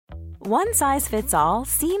One size fits all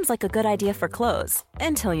seems like a good idea for clothes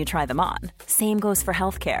until you try them on. Same goes for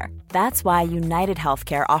healthcare. That's why United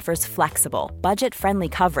Healthcare offers flexible, budget-friendly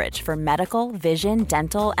coverage for medical, vision,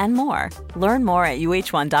 dental, and more. Learn more at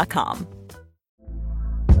uh1.com.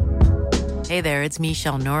 Hey there, it's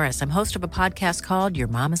Michelle Norris. I'm host of a podcast called Your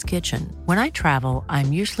Mama's Kitchen. When I travel,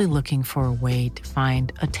 I'm usually looking for a way to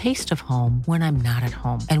find a taste of home when I'm not at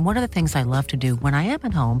home. And one of the things I love to do when I am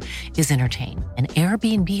at home is entertain. And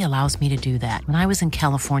Airbnb allows me to do that. When I was in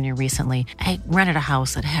California recently, I rented a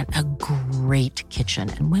house that had a great kitchen.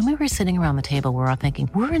 And when we were sitting around the table, we're all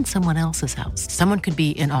thinking, we're in someone else's house. Someone could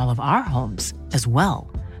be in all of our homes as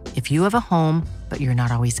well. If you have a home, but you're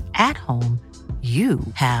not always at home, you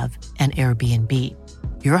have an Airbnb.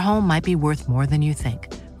 Your home might be worth more than you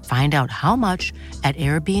think. Find out how much at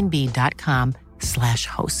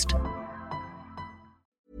airbnb.com/host.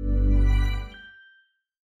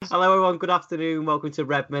 Hello everyone, good afternoon. Welcome to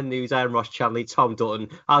Redmen News. I'm Ross Chanley. Tom Dutton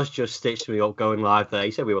has just stitched me up going live there.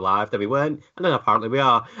 He said we were live, then we weren't, and then apparently we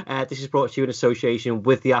are. This is brought to you in association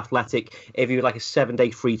with The Athletic. If you would like a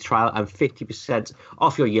 7-day free trial and 50%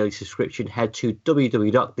 off your yearly subscription, head to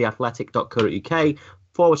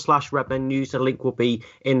www.theathletic.co.uk/Redmen News. The link will be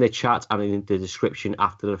in the chat and in the description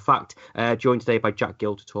after the fact. Joined today by Jack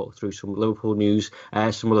Gill to talk through some Liverpool news,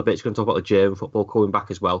 some other bits. We're going to talk about the German football coming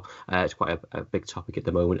back as well. It's quite a big topic at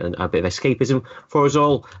the moment and a bit of escapism for us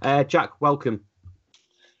all. Jack, welcome.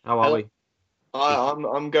 How are we?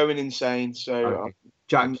 I'm going insane. So, okay.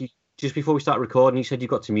 Jack, just before we start recording, you said you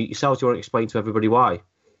got to mute yourself. Do you want to explain to everybody why?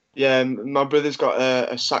 Yeah, my brother's got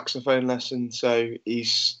a saxophone lesson, so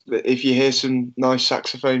if you hear some nice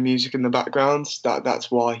saxophone music in the background,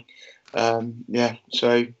 that's why.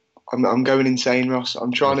 So I'm going insane, Ross.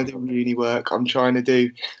 I'm trying to do uni work. I'm trying to do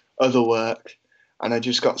other work, and I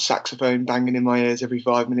just got saxophone banging in my ears every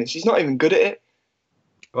 5 minutes. He's not even good at it.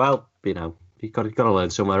 Well, you've got to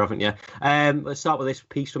learn somewhere, haven't you? Let's start with this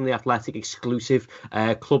piece from The Athletic exclusive.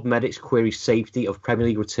 Club medics query safety of Premier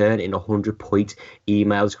League return in 100-point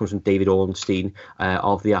email. This comes from David Ornstein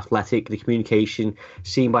of The Athletic. The communication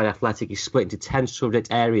seen by The Athletic is split into 10 subject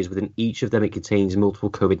areas. Within each of them, it contains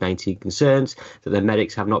multiple COVID-19 concerns that the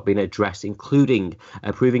medics have not been addressed, including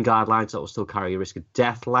approving guidelines that will still carry a risk of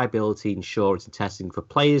death, liability, insurance and testing for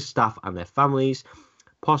players, staff and their families,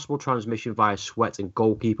 possible transmission via sweat and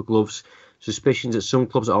goalkeeper gloves, suspicions that some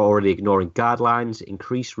clubs are already ignoring guidelines,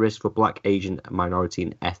 increased risk for black, Asian, minority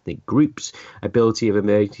and ethnic groups, ability of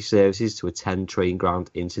emergency services to attend training ground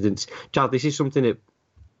incidents. Jack, this is something that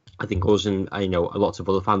I think us and I know lots of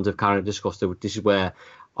other fans have kind of discussed. This is where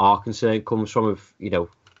our concern comes from. Of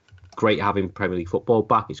great having Premier League football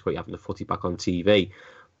back. It's great having the footy back on TV.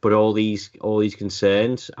 But all these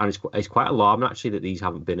concerns, and it's quite alarming actually that these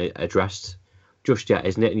haven't been addressed just yet,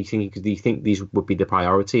 isn't it? And do you think these would be the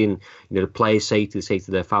priority? And the players' safety, the safety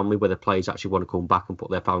of their family, whether players actually want to come back and put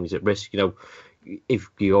their families at risk. If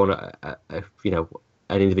you're on an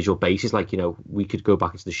individual basis, we could go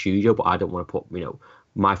back into the studio, but I don't want to put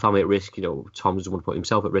my family at risk. Tom doesn't want to put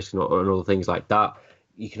himself at risk and other things like that.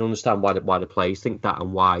 You can understand why the players think that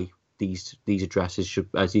and why these addresses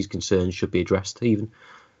these concerns should be addressed even.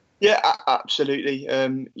 Yeah, absolutely.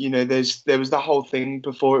 There was that whole thing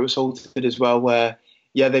before it was halted as well, where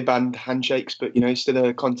they banned handshakes, but it's still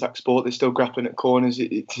a contact sport. They're still grappling at corners.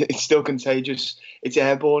 It's still contagious. It's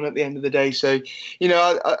airborne at the end of the day. So,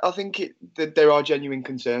 I think that there are genuine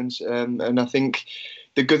concerns, and I think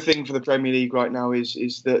the good thing for the Premier League right now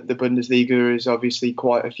is that the Bundesliga is obviously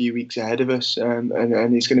quite a few weeks ahead of us, and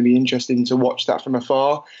it's going to be interesting to watch that from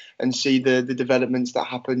afar and see the developments that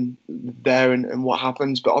happen there and what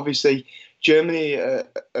happens. But obviously, Germany are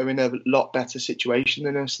in a lot better situation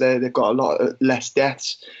than us. They've got a lot less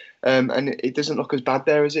deaths, and it doesn't look as bad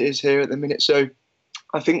there as it is here at the minute. So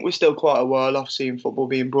I think we're still quite a while off seeing football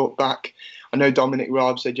being brought back. I know Dominic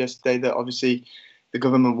Raab said yesterday that obviously the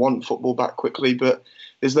government want football back quickly, but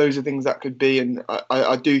there's loads of things that could be, and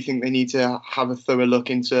I do think they need to have a thorough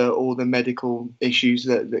look into all the medical issues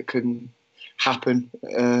that can happen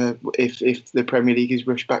if the Premier League is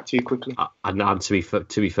rushed back too quickly. And to be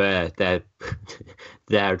fair, their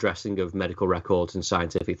addressing of medical records and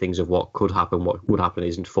scientific things of what could happen, what would happen,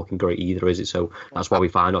 isn't fucking great either, is it? So that's why we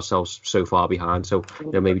find ourselves so far behind. So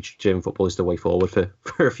maybe German football is the way forward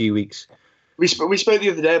for a few weeks. We spoke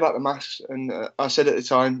the other day about the masks, and I said at the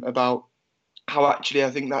time about how actually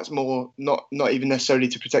I think that's more not even necessarily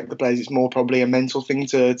to protect the players. It's more probably a mental thing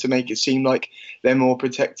to make it seem like they're more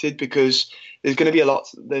protected, because there's going to be a lot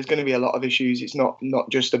of issues. It's not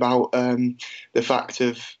just about the fact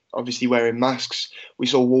of obviously wearing masks. We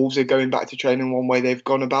saw Wolves are going back to training. One way they've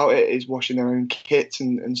gone about it is washing their own kits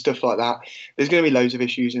and stuff like that. There's going to be loads of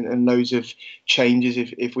issues and loads of changes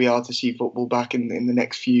if we are to see football back in the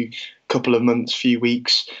next couple of months, few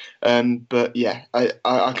weeks. But yeah,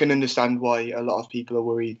 I can understand why a lot of people are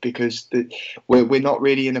worried, because we're not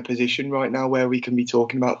really in a position right now where we can be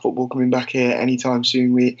talking about football coming back here anytime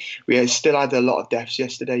soon. We still had a lot of deaths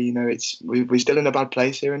yesterday. We're still in a bad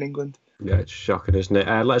place here in England. Yeah, it's shocking, isn't it?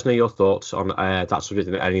 Let us know your thoughts on that subject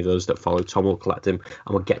and any of those that follow. Tom will collect them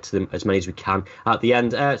and we'll get to them as many as we can at the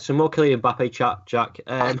end. Some more Kylian Mbappe chat, Jack.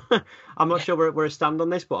 I'm not sure where I stand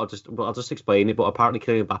on this, but I'll just explain it. But apparently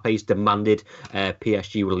Kylian Mbappe's demanded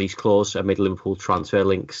PSG release clause amid Liverpool transfer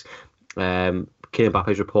links. Kylian Mbappe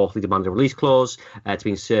has reportedly demanded a release clause to be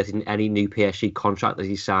inserted in any new PSG contract that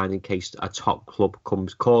he's signed in case a top club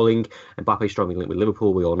comes calling. Mbappe strongly linked with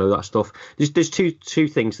Liverpool. We all know that stuff. There's two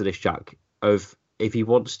things to this, Jack. Of if he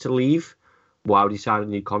wants to leave, why would he sign a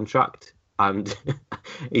new contract? And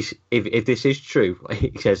if this is true,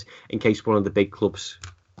 he says in case one of the big clubs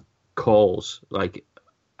calls, like,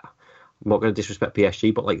 I'm not going to disrespect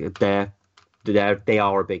PSG, but like they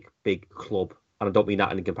are a big club. And I don't mean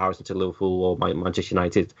that in comparison to Liverpool or Manchester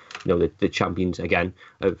United, the champions again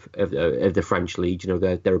of the French league.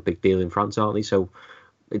 They're a big deal in France, aren't they? So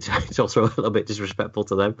it's also a little bit disrespectful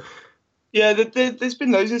to them. Yeah, there's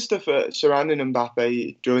been loads of stuff surrounding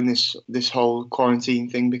Mbappe during this whole quarantine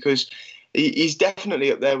thing, because he's definitely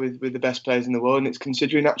up there with the best players in the world. And it's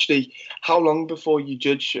considering actually how long before you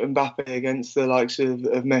judge Mbappe against the likes of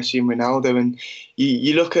Messi and Ronaldo. And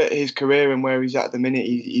you look at his career and where he's at the minute.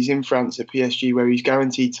 He's in France at PSG, where he's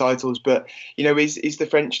guaranteed titles. But, is the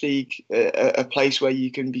French league a place where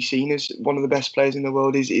you can be seen as one of the best players in the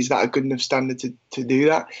world? Is that a good enough standard to do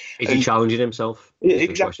that? Is he challenging himself?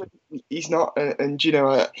 Exactly. He's not. And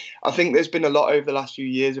I think there's been a lot over the last few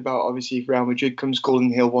years about, obviously, if Real Madrid comes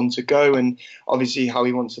calling, he'll want to go. And obviously how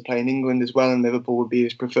he wants to play in England as well. And Liverpool would be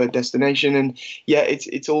his preferred destination. And yeah,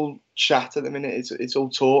 it's all chat at the minute. It's all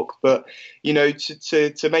talk. But,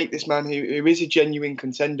 to make this man who is a genuine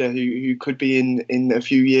contender, who could be in a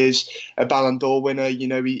few years a Ballon d'Or winner,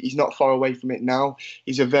 he's not far away from it now.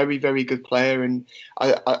 He's a very, very good player. And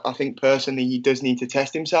I think personally he does need to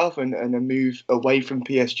test himself, and a move away from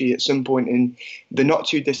PSG at some point in the not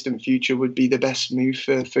too distant future would be the best move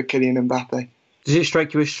for Kylian Mbappe. Does it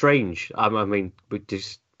strike you as strange? I mean,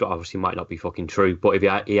 this obviously might not be fucking true, but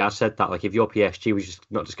if he has said that, like if you're PSG, we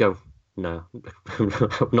just go, no,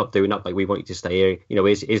 I'm not doing that. Like, we want you to stay here.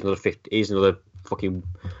 Here's another fucking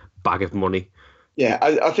bag of money. Yeah,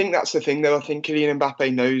 I think that's the thing, though. I think Kylian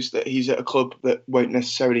Mbappe knows that he's at a club that won't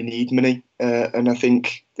necessarily need money. And I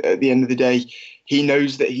think at the end of the day, he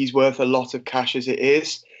knows that he's worth a lot of cash as it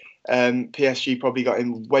is. PSG probably got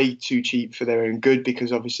him way too cheap for their own good,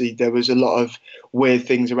 because obviously there was a lot of weird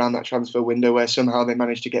things around that transfer window where somehow they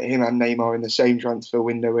managed to get him and Neymar in the same transfer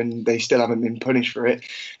window and they still haven't been punished for it.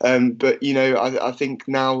 But I think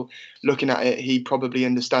now looking at it, he probably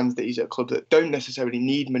understands that he's at a club that don't necessarily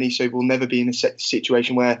need money, so will never be in a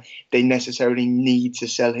situation where they necessarily need to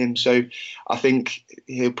sell him. So I think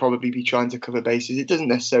he'll probably be trying to cover bases. It doesn't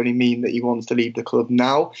necessarily mean that he wants to leave the club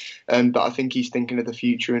now, but I think he's thinking of the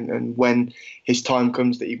future, and when his time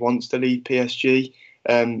comes that he wants to leave PSG,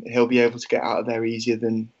 he'll be able to get out of there easier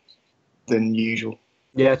than usual.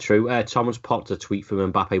 Yeah, true. Thomas popped a tweet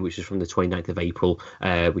from Mbappe, which is from the 29th of April,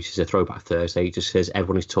 which is a throwback Thursday. It just says,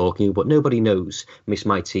 everyone is talking, but nobody knows. Miss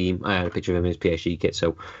my team. A picture of him in his PSG kit.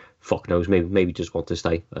 So, fuck knows. Maybe just want to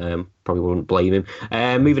stay. Probably wouldn't blame him.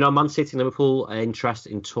 Moving on, Man City and Liverpool interest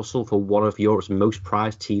in tussle for one of Europe's most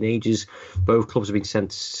prized teenagers. Both clubs have been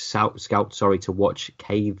sent scouts to watch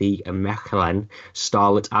KV and Mechelen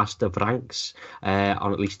starlet Asta Franks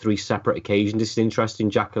on at least 3 separate occasions. This is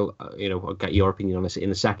interesting, Jack. I'll get your opinion on this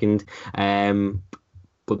in a second.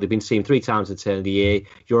 But they've been seen 3 times in the turn of the year.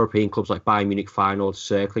 European clubs like Bayern Munich final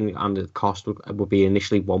circling, and the cost would be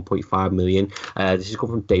initially 1.5 million. This is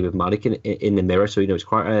coming from David Maddock in the Mirror, so it's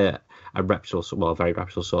quite a reputable, well, very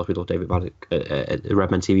reputable source. We love David Maddock at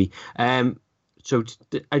Redman TV. So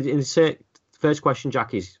in the first question,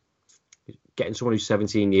 Jack, is getting someone who's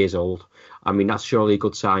 17 years old. I mean, that's surely a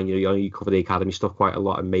good sign. You cover the academy stuff quite a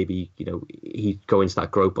lot, and maybe he go into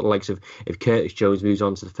that growth. But the likes of if Curtis Jones moves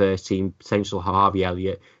on to the first team, potential Harvey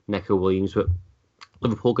Elliott, Neco Williams, but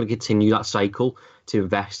Liverpool going to continue that cycle to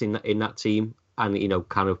invest in that team and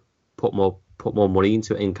kind of put more money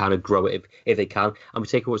into it and kind of grow it if they can. And we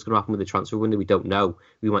take what's going to happen with the transfer window. We don't know.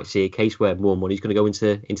 We might see a case where more money is going to go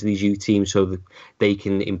into these youth teams so that they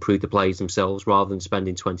can improve the players themselves rather than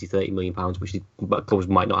spending 20-30 million pounds, which clubs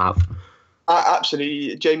might not have.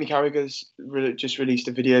 Absolutely. Jamie Carragher's just released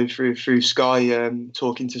a video through Sky,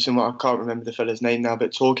 talking to someone, I can't remember the fella's name now,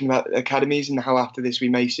 but talking about academies and how after this we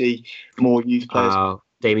may see more youth players.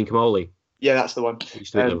 Damien Comolli. Yeah, that's the one.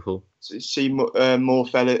 Used to be at Liverpool. See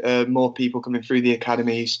more people coming through the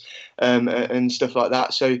academies and stuff like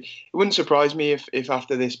that. So it wouldn't surprise me if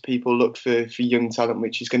after this people look for young talent,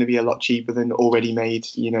 which is going to be a lot cheaper than already made,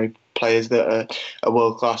 players that are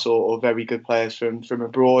world class or very good players from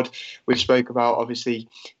abroad. We've spoke about obviously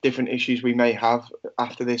different issues we may have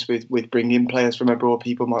after this with bringing players from abroad.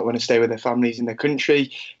 People might want to stay with their families in their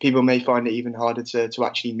country. People may find it even harder to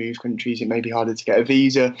actually move countries. It may be harder to get a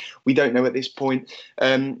visa. We don't know at this point.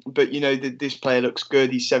 But this player looks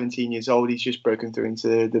good. He's 17 years old. He's just broken through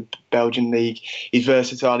into the Belgian league. He's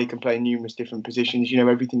versatile. He can play in numerous different positions.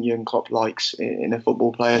 Everything Jurgen Klopp likes in a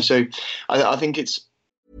football player. So I think it's.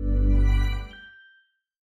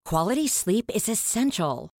 Quality sleep is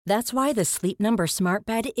essential. That's why the Sleep Number Smart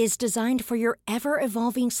Bed is designed for your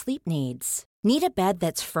ever-evolving sleep needs. Need a bed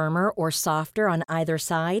that's firmer or softer on either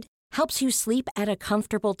side? Helps you sleep at a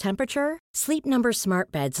comfortable temperature? Sleep Number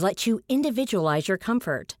Smart Beds let you individualize your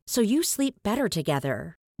comfort, so you sleep better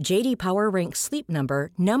together. J.D. Power ranks Sleep Number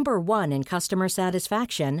number 1 in customer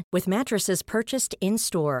satisfaction with mattresses purchased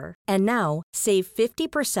in-store. And now, save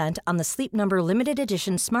 50% on the Sleep Number Limited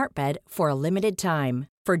Edition Smart Bed for a limited time.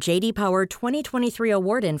 For J.D. Power 2023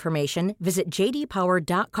 award information, visit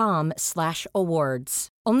jdpower.com/awards.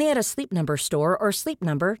 Only at a Sleep Number store or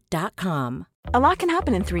sleepnumber.com. A lot can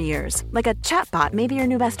happen in 3 years, like a chatbot may be your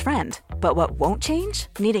new best friend. But what won't change?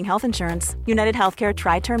 Needing health insurance. United Healthcare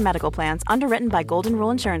Tri-Term Medical Plans, underwritten by Golden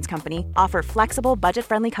Rule Insurance Company, offer flexible,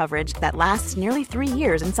 budget-friendly coverage that lasts nearly 3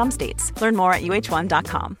 years in some states. Learn more at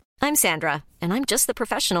uh1.com. I'm Sandra, and I'm just the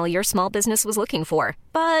professional your small business was looking for.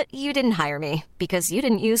 But you didn't hire me because you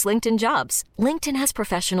didn't use LinkedIn Jobs. LinkedIn has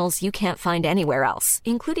professionals you can't find anywhere else,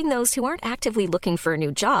 including those who aren't actively looking for a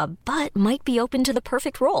new job, but might be open to the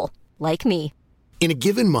perfect role, like me. In a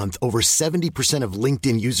given month, over 70% of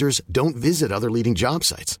LinkedIn users don't visit other leading job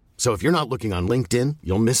sites. So if you're not looking on LinkedIn,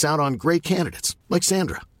 you'll miss out on great candidates like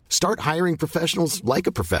Sandra. Start hiring professionals like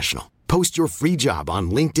a professional. Post your free job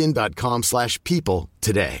on linkedin.com/people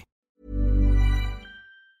today.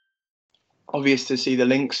 Obvious to see the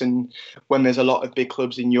links, and when there's a lot of big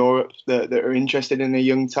clubs in Europe that are interested in a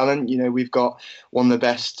young talent, we've got some of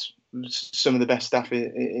the best staff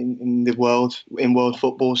in the world, in world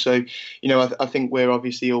football. So, I think we're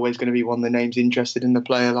obviously always going to be one of the names interested in a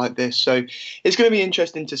player like this. So it's going to be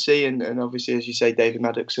interesting to see. And obviously, as you say, David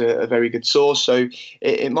Maddock's a very good source. So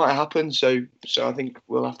it might happen. So I think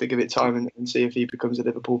we'll have to give it time and see if he becomes a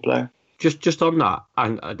Liverpool player. Just on that,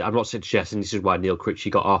 and I'm not suggesting this is why Neil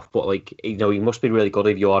Critchley got off, but you must be really good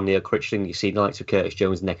if you are Neil Critchley and you see the likes of Curtis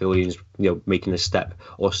Jones and Neco Williams, making a step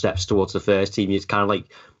or steps towards the first team. It's kind of like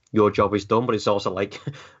your job is done, but it's also like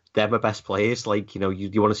they're my best players.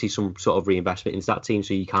 You want to see some sort of reinvestment into that team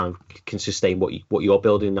so you kind of can sustain what you're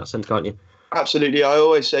building in that sense, can't you? Absolutely. I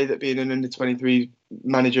always say that being an under-23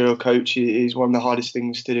 manager or coach is one of the hardest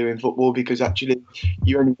things to do in football, because actually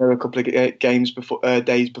you only know a couple of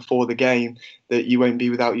days before the game that you won't be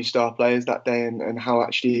without your star players that day, and how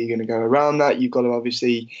actually you're going to go around that. You've got to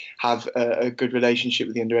obviously have a good relationship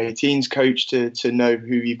with the under-18s coach to know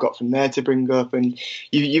who you've got from there to bring up, and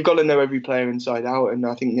you've got to know every player inside out. And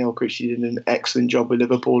I think Neil Critchley did an excellent job with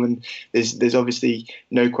Liverpool, and there's obviously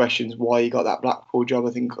no questions why he got that Blackpool job.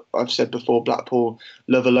 I think I've said before, Blackpool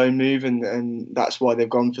love a loan move, and that's why they've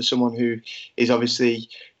gone for someone who is obviously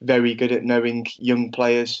very good at knowing young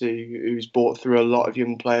players, who's brought through a lot of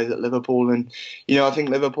young players at Liverpool. And I think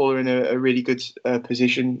Liverpool are in a really good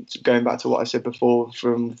position. Going back to what I said before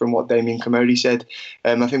from what Damien Comolli said,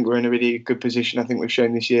 I think we're in a really good position. I think we've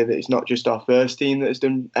shown this year that it's not just our first team that has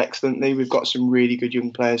done excellently. We've got some really good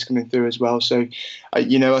young players coming through as well. So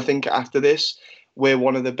I think after this, we're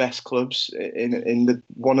one of the best clubs in the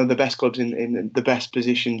best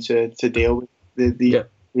position to deal with the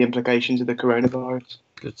implications of the coronavirus.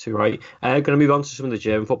 Good to right. Going to move on to some of the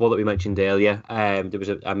German football that we mentioned earlier. There was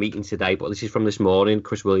a meeting today, but this is from this morning.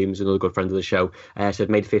 Chris Williams, another good friend of the show, said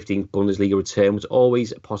May 15th Bundesliga return was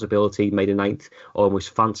always a possibility. May the 9th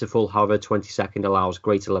almost fanciful. However, 22nd allows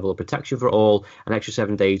greater level of protection for all. An extra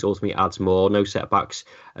 7 days ultimately adds more. No setbacks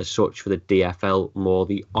as such for the DFL, more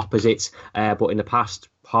the opposite. But in the past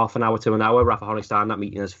half an hour to an hour, Rafa Honigstein, that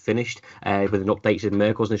meeting has finished with an update. Said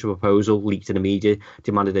Merkel's initial proposal, leaked in the media,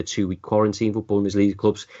 demanded a 2-week quarantine for Bundesliga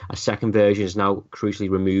clubs. A second version has now crucially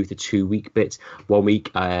removed the 2-week bit. 1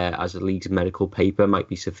 week as the league's medical paper might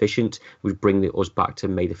be sufficient, would bring us back to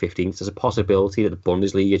May the 15th. There's a possibility that the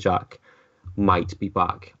Bundesliga, Jack, might be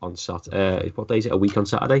back on Saturday. What day is it? A week on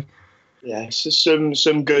Saturday? Yeah, so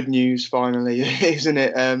some good news finally, isn't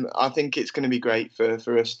it? I think it's going to be great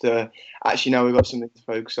for us to actually now we've got something to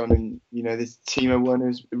focus on, and the Timo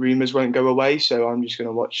Werner's rumours won't go away. So I'm just going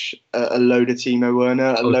to watch a load of Timo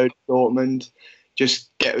Werner, a load of Dortmund,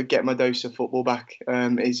 just get my dose of football back.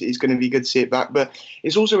 Is going to be good to see it back, but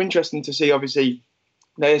it's also interesting to see. Obviously,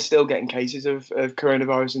 they are still getting cases of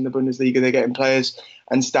coronavirus in the Bundesliga. They're getting players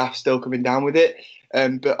and staff still coming down with it.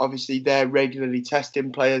 But obviously they're regularly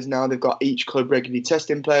testing players now. They've got each club regularly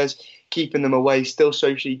testing players, keeping them away, still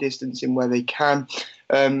socially distancing where they can.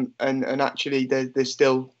 And actually they're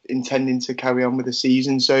still intending to carry on with the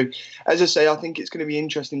season. So, as I say, I think it's going to be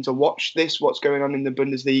interesting to watch what's going on in the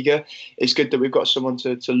Bundesliga. It's good that we've got someone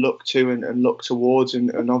to look to and look towards.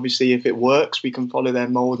 And obviously, if it works, we can follow their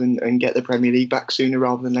mould and get the Premier League back sooner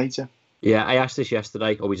rather than later. Yeah, I asked this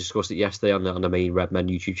yesterday, or we discussed it yesterday on the main Red Men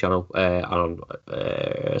YouTube channel and on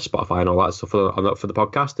Spotify and all that stuff for the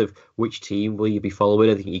podcast of which team will you be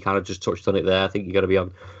following. I think you kind of just touched on it there. I think you're going to be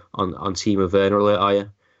on Timo Werner alert, are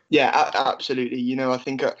you? Yeah, absolutely. I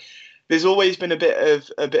think there's always been a bit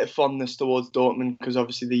of fondness towards Dortmund because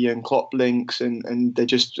obviously the Jurgen Klopp links and they're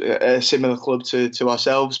just a similar club to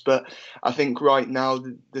ourselves. But I think right now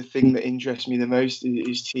the thing that interests me the most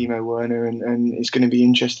is Timo Werner, and it's going to be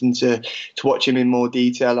interesting to watch him in more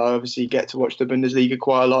detail. I obviously get to watch the Bundesliga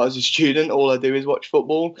quite a lot as a student. All I do is watch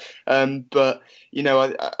football. But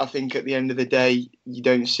I think at the end of the day, you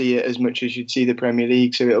don't see it as much as you'd see the Premier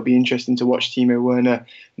League. So it'll be interesting to watch Timo Werner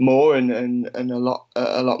more and a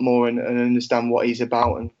lot more and understand what he's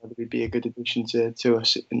about and whether he'd be a good addition to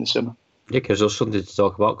us in the summer. Yeah, because there's something to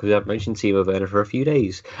talk about because we haven't mentioned Timo Werner for a few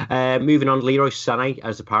days. Moving on, Leroy Sané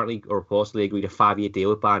has apparently or reportedly agreed a 5-year deal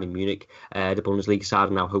with Bayern Munich. The Bundesliga side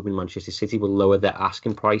are now hoping Manchester City will lower their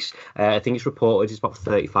asking price. I think it's reported it's about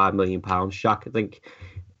 £35 million, Shaq. I think.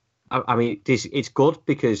 I mean, it's good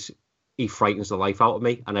because he frightens the life out of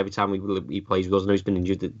me, and every time he plays with us, I know he's been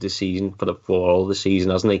injured this season for all the season,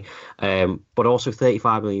 hasn't he? But also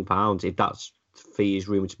 £35 million, if that fee is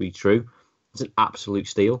rumoured to be true, it's an absolute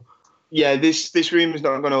steal. Yeah, this rumour's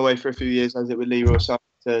not gone away for a few years, has it, with Leroy Sané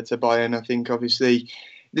to Bayern? I think obviously.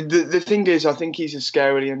 The thing is, I think he's a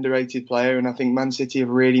scarily underrated player, and I think Man City have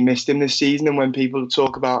really missed him this season. And when people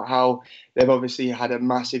talk about how they've obviously had a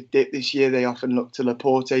massive dip this year, they often look to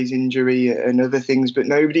Laporte's injury and other things, but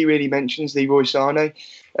nobody really mentions Leroy Sané.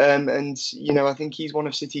 I think he's one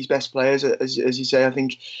of City's best players, as you say. I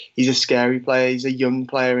think he's a scary player, he's a young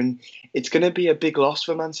player, and it's going to be a big loss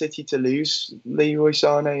for Man City to lose Leroy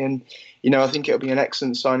Sané. And I think it'll be an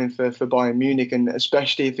excellent signing for Bayern Munich, and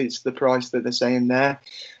especially if it's the price that they're saying there.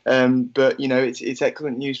 But it's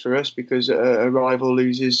excellent news for us because a rival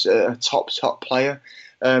loses a top player.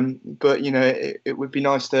 But it would be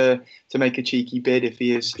nice to make a cheeky bid if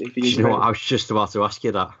he is. You know what? I was just about to ask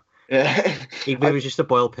you that. Yeah. Even if it was just to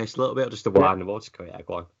boil piss a little bit, or just to wind them up, just go, yeah,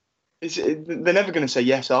 go on. They're never going to say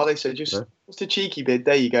yes, are they? So just a cheeky bid.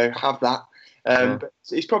 There you go. Have that. But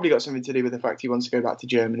it's probably got something to do with the fact he wants to go back to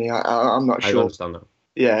Germany. I'm not sure. I understand that.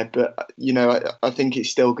 Yeah, but I think it's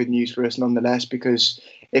still good news for us nonetheless, because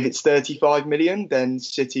if it's 35 million, then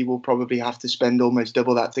City will probably have to spend almost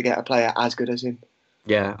double that to get a player as good as him.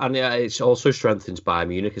 Yeah, and it also strengthens Bayern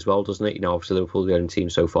Munich as well, doesn't it? Obviously Liverpool are the only team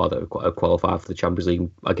so far that have qualified for the Champions League.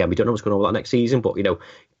 Again, we don't know what's going on with that next season, but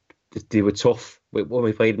they were tough when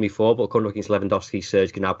we played them before. But coming up against Lewandowski,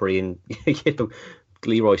 Serge Gnabry, and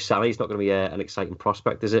Leroy Sané is not going to be an exciting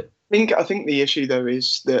prospect, is it? I think the issue though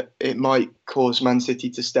is that it might cause Man City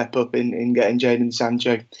to step up in getting Jadon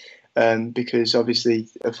Sancho, because obviously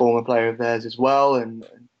a former player of theirs as well, and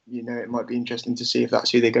it might be interesting to see if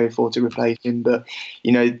that's who they go for to replace him. But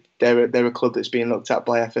they're a club that's being looked at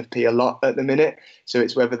by FFP a lot at the minute, so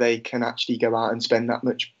it's whether they can actually go out and spend that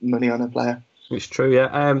much money on a player. It's true,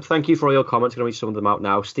 yeah. Thank you for all your comments. I'm going to read some of them out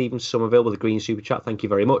now. Stephen Somerville with a green super chat. Thank you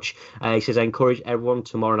very much. He says, I encourage everyone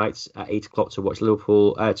tomorrow night at 8 o'clock to watch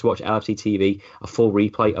Liverpool, to watch LFC TV, a full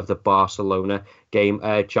replay of the Barcelona game.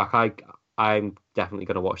 Jack, I'm definitely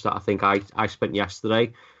going to watch that. I think I spent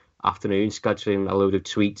yesterday afternoon scheduling a load of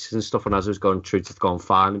tweets and stuff, and as I was going through, it's gone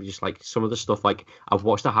fine. And just like some of the stuff, like I've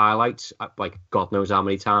watched the highlights like God knows how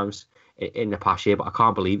many times in the past year, but I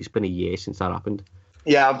can't believe it's been a year since that happened.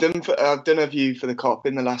 Yeah, I've done a view for the COP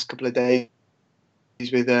in the last couple of days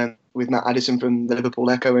with Matt Addison from the Liverpool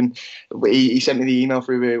Echo, and he sent me the email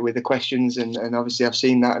through with the questions, and obviously I've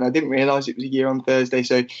seen that, and I didn't realise it was a year on Thursday.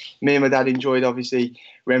 So me and my dad enjoyed obviously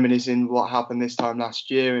reminiscing what happened this time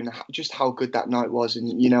last year and just how good that night was.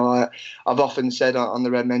 And I've often said on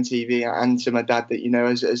the Red Men TV and to my dad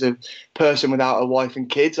that as a person without a wife and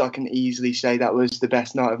kids, I can easily say that was the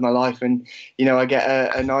best night of my life. And I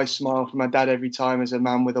get a nice smile from my dad every time. As a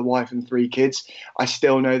man with a wife and 3 kids, I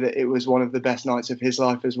still know that it was one of the best nights of his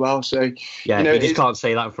life as well. So yeah, you just can't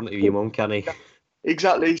say that in front of your mum, can he?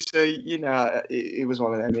 Exactly. So, it was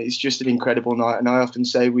one of them. It's just an incredible night. And I often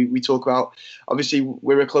say we talk about, obviously,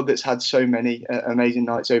 we're a club that's had so many amazing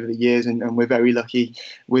nights over the years, and we're very lucky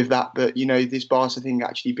with that. But, this Barca thing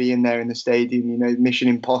actually being there in the stadium, mission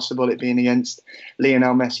impossible, it being against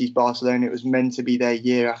Lionel Messi's Barcelona. It was meant to be their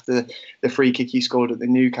year after the free kick he scored at the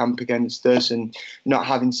Nou Camp against us, and not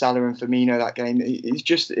having Salah and Firmino that game.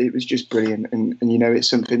 It was just brilliant. And it's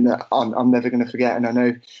something that I'm never going to forget. And I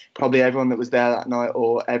know probably everyone that was there that night,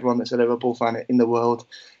 or everyone that's a Liverpool fan in the world,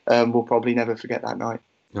 will probably never forget that night.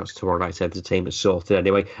 That's tomorrow night's entertainment sorted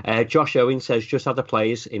anyway. Josh Owen says, just have the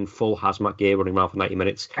players in full hazmat gear running around for 90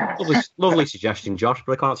 minutes. Lovely suggestion, Josh,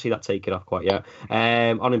 but I can't see that taken off quite yet.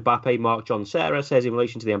 On Mbappe, Mark John Serra says, in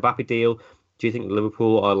relation to the Mbappe deal, do you think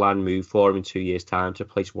Liverpool or land move for him in 2 years' time to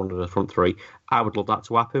replace one of the front three? I would love that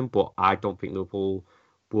to happen, but I don't think Liverpool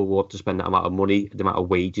will want to spend that amount of money, the amount of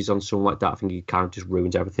wages on someone like that. I think he kind of just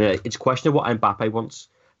ruins everything. It's a question of what Mbappe wants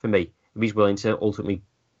for me. If he's willing to ultimately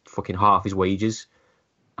fucking half his wages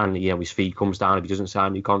and his fee comes down, if he doesn't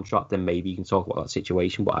sign a new contract, then maybe you can talk about that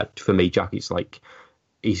situation. But for me, Jack, it's like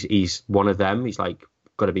he's one of them. He's like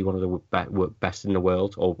got to be one of the best in the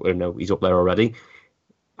world, or no, he's up there already.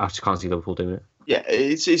 I just can't see Liverpool doing it. Yeah,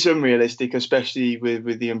 it's unrealistic, especially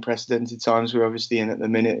with the unprecedented times we're obviously in at the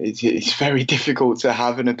minute. It's very difficult to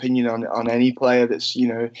have an opinion on any player that's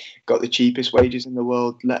got the cheapest wages in the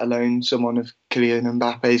world, let alone someone of Kylian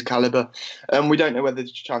Mbappe's caliber. We don't know whether the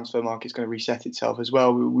transfer market's going to reset itself as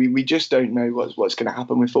well. We just don't know what's going to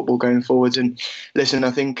happen with football going forwards. And listen, I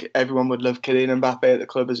think everyone would love Kylian Mbappe at the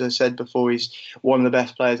club. As I said before, he's one of the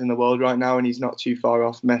best players in the world right now, and he's not too far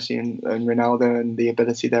off Messi and Ronaldo and the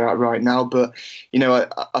ability they're at right now. But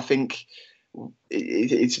I think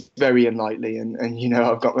it's very unlikely, and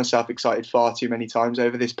I've got myself excited far too many times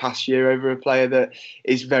over this past year over a player that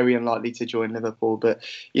is very unlikely to join Liverpool. But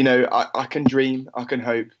I can dream, I can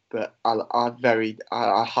hope, but I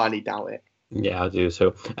highly doubt it. Yeah, I do.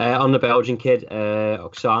 So on the Belgian kid,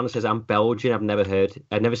 Oksana says, I'm Belgian. I've never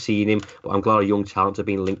seen him, but I'm glad a young talent have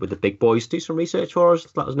been linked with the big boys. Do some research for us.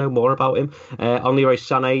 Let us know more about him. On Leroy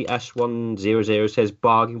Sané, S100 says,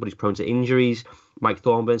 bargain, but he's prone to injuries. Mike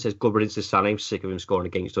Thornburn says, good riddance to Sané. I'm sick of him scoring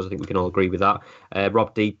against us. I think we can all agree with that.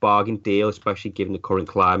 Rob D, bargain deal, especially given the current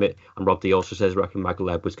climate. And Rob D also says, reckon Michael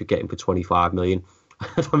Edwards could get him for 25 million.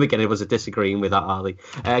 I don't think any of us are disagreeing with that, are they?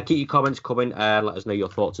 Keep your comments coming. Let us know your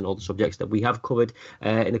thoughts on all the subjects that we have covered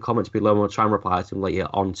in the comments below. We'll try and reply to them later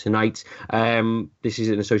on tonight. This is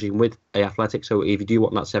in association with The Athletic, so if you do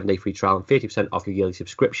want that 7-day free trial and 50% off your yearly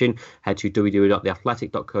subscription, head to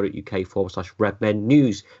www.theathletic.co.uk/redmen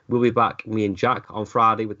news. We'll be back, me and Jack, on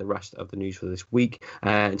Friday with the rest of the news for this week.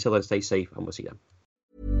 Until then, stay safe and we'll see you then.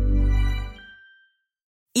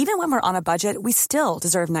 Even when we're on a budget, we still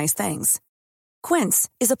deserve nice things. Quince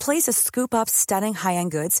is a place to scoop up stunning high-end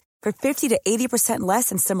goods for 50 to 80% less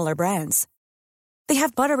than similar brands. They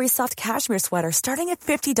have buttery soft cashmere sweaters starting at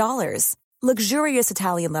 $50, luxurious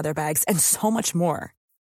Italian leather bags, and so much more.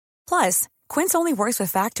 Plus, Quince only works with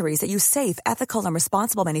factories that use safe, ethical, and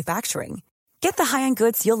responsible manufacturing. Get the high-end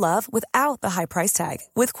goods you'll love without the high price tag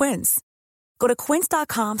with Quince. Go to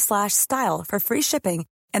quince.com/style for free shipping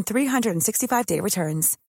and 365-day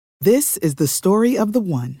returns. This is the story of the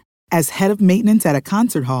one. As head of maintenance at a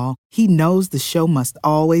concert hall, he knows the show must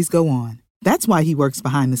always go on. That's why he works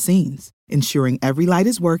behind the scenes, ensuring every light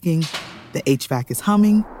is working, the HVAC is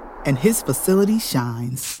humming, and his facility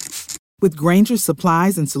shines. With Grainger's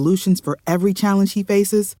supplies and solutions for every challenge he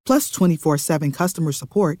faces, plus 24/7 customer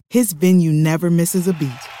support, his venue never misses a beat.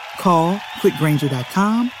 Call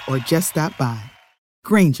quickgrainger.com or just stop by.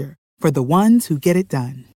 Grainger, for the ones who get it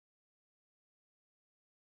done.